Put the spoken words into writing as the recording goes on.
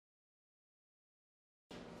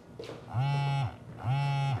Hey,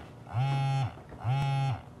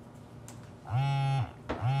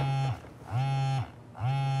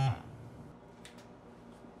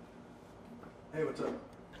 what's up?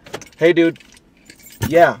 Hey, dude.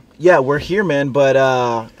 Yeah, we're here, man, but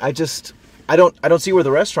I don't see where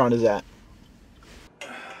the restaurant is at. Did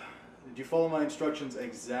you follow my instructions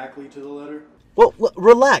exactly to the letter? Well,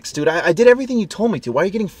 relax, dude. I did everything you told me to. Why are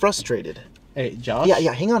you getting frustrated? Hey, Josh?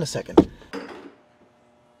 Yeah, hang on a second.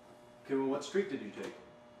 Okay, well, what street did you take?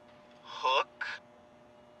 Hook.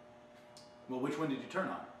 Well, which one did you turn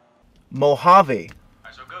on? Mojave.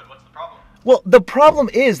 Alright, so good. What's the problem? Well, the problem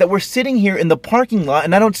is that we're sitting here in the parking lot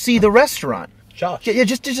and I don't see the restaurant. Josh. Yeah,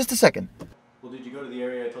 just a second. Well, did you go to the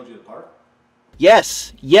area I told you to park?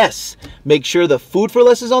 Yes. Make sure the Food for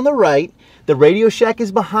Less is on the right, the Radio Shack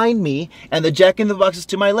is behind me, and the Jack in the Box is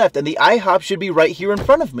to my left, and the IHOP should be right here in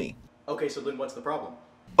front of me. Okay, so then what's the problem?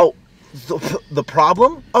 Oh, the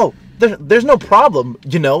problem? Oh, there's no problem,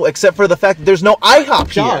 except for the fact that there's no IHOP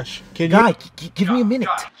Josh, here. Guy, give me a minute.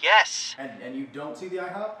 Josh. Yes. And you don't see the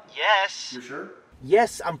IHOP? Yes. You're sure?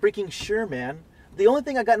 Yes, I'm freaking sure, man. The only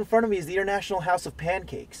thing I got in front of me is the International House of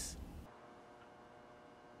Pancakes.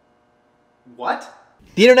 What?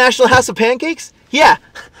 The International House of Pancakes? Yeah.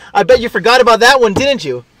 I bet you forgot about that one, didn't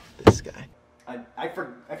you? This guy. I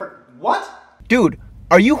what? Dude,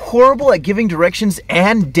 are you horrible at giving directions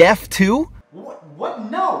and deaf too? What?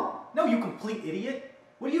 No, you complete idiot.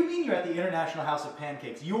 What do you mean you're at the International House of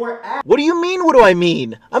Pancakes? You're at... What do you mean, what do I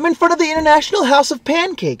mean? I'm in front of the International House of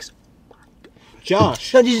Pancakes.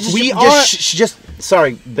 Josh,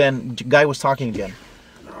 sorry, Ben, guy was talking again.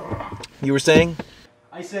 You were saying?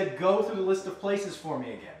 I said go through the list of places for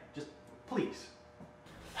me again. Just, please.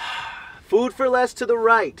 Food for Less to the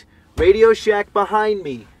right, Radio Shack behind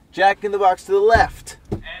me, Jack in the Box to the left.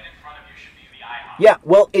 And in front of you should be the IHOP. Yeah,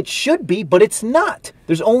 well, it should be, but it's not.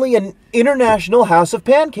 There's only an International House of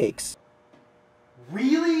Pancakes.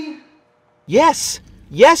 Really? Yes,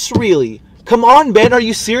 really. Come on, Ben, are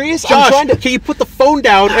you serious? Josh, can you put the phone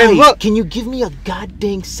down and look? Can you give me a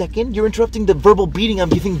goddamn second? You're interrupting the verbal beating I'm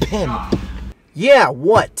giving Ben. Yeah,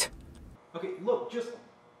 what? Okay, look, just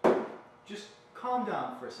calm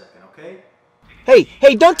down for a second, okay? Hey,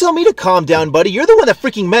 don't tell me to calm down, buddy. You're the one that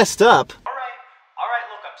freaking messed up. Alright,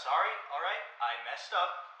 look, I'm sorry, alright? I messed up,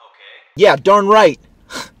 okay? Yeah, darn right.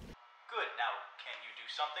 Good, now, can you do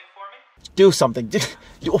something for me? Do something.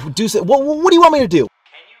 What do you want me to do?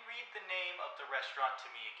 Can you read the name of the restaurant to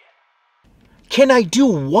me again? Can I do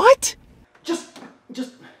what?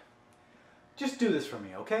 Just do this for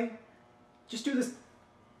me, okay? Just do this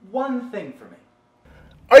one thing for me.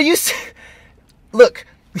 Are you... Look,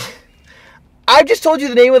 I've just told you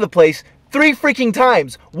the name of the place 3 freaking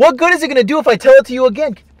times. What good is it going to do if I tell it to you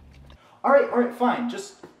again? Alright, fine.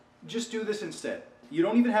 Just do this instead. You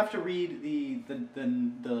don't even have to read the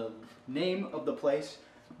name of the place.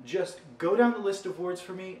 Just go down the list of words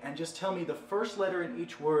for me and just tell me the first letter in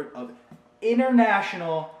each word of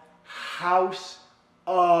International House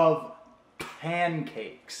of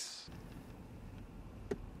Pancakes.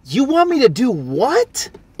 You want me to do what?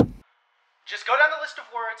 Just go down the list of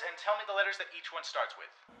words and tell me the letters that each one starts with.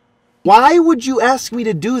 Why would you ask me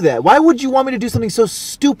to do that? Why would you want me to do something so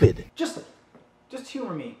stupid? Just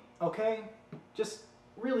humor me, okay? Just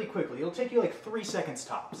really quickly. It'll take you like 3 seconds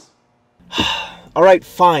tops. Alright,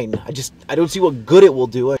 fine. I don't see what good it will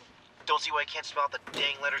do. I don't see why I can't spell out the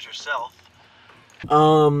dang letters yourself.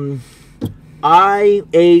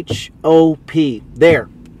 IHOP. There.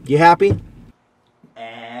 You happy?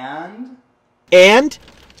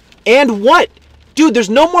 And what? Dude, there's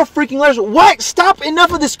no more freaking letters. What? Stop.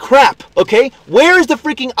 Enough of this crap, okay? Where is the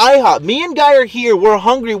freaking IHOP? Me and Guy are here. We're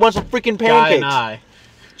hungry. Want some freaking pancakes. Guy and I.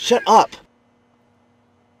 Shut up.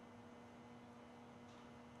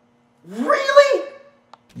 Really?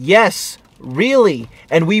 Yes, really.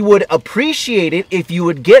 And we would appreciate it if you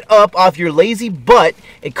would get up off your lazy butt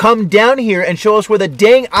and come down here and show us where the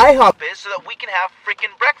dang IHOP is so that we can have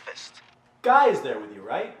freaking breakfast. Guy is there with you,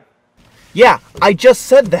 right? Yeah, I just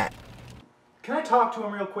said that. Can I talk to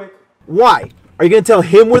him real quick? Why? Are you going to tell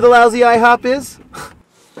him where the lousy IHOP is?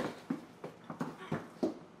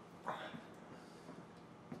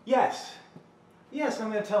 Yes, I'm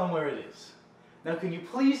going to tell him where it is. Now, can you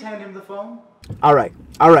please hand him the phone? All right.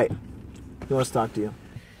 He wants to talk to you.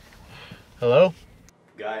 Hello?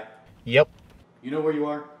 Guy, Yep. you know where you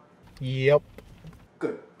are? Yep.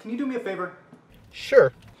 Good. Can you do me a favor?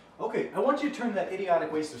 Sure. Okay, I want you to turn that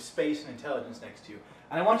idiotic waste of space and intelligence next to you,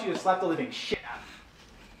 and I want you to slap the living shit out of it.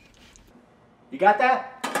 You got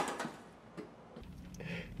that?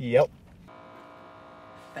 Yep.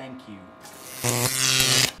 Thank you.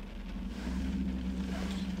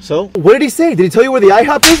 So? What did he say? Did he tell you where the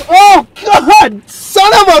IHOP is? Oh, God!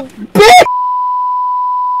 Son of a bitch!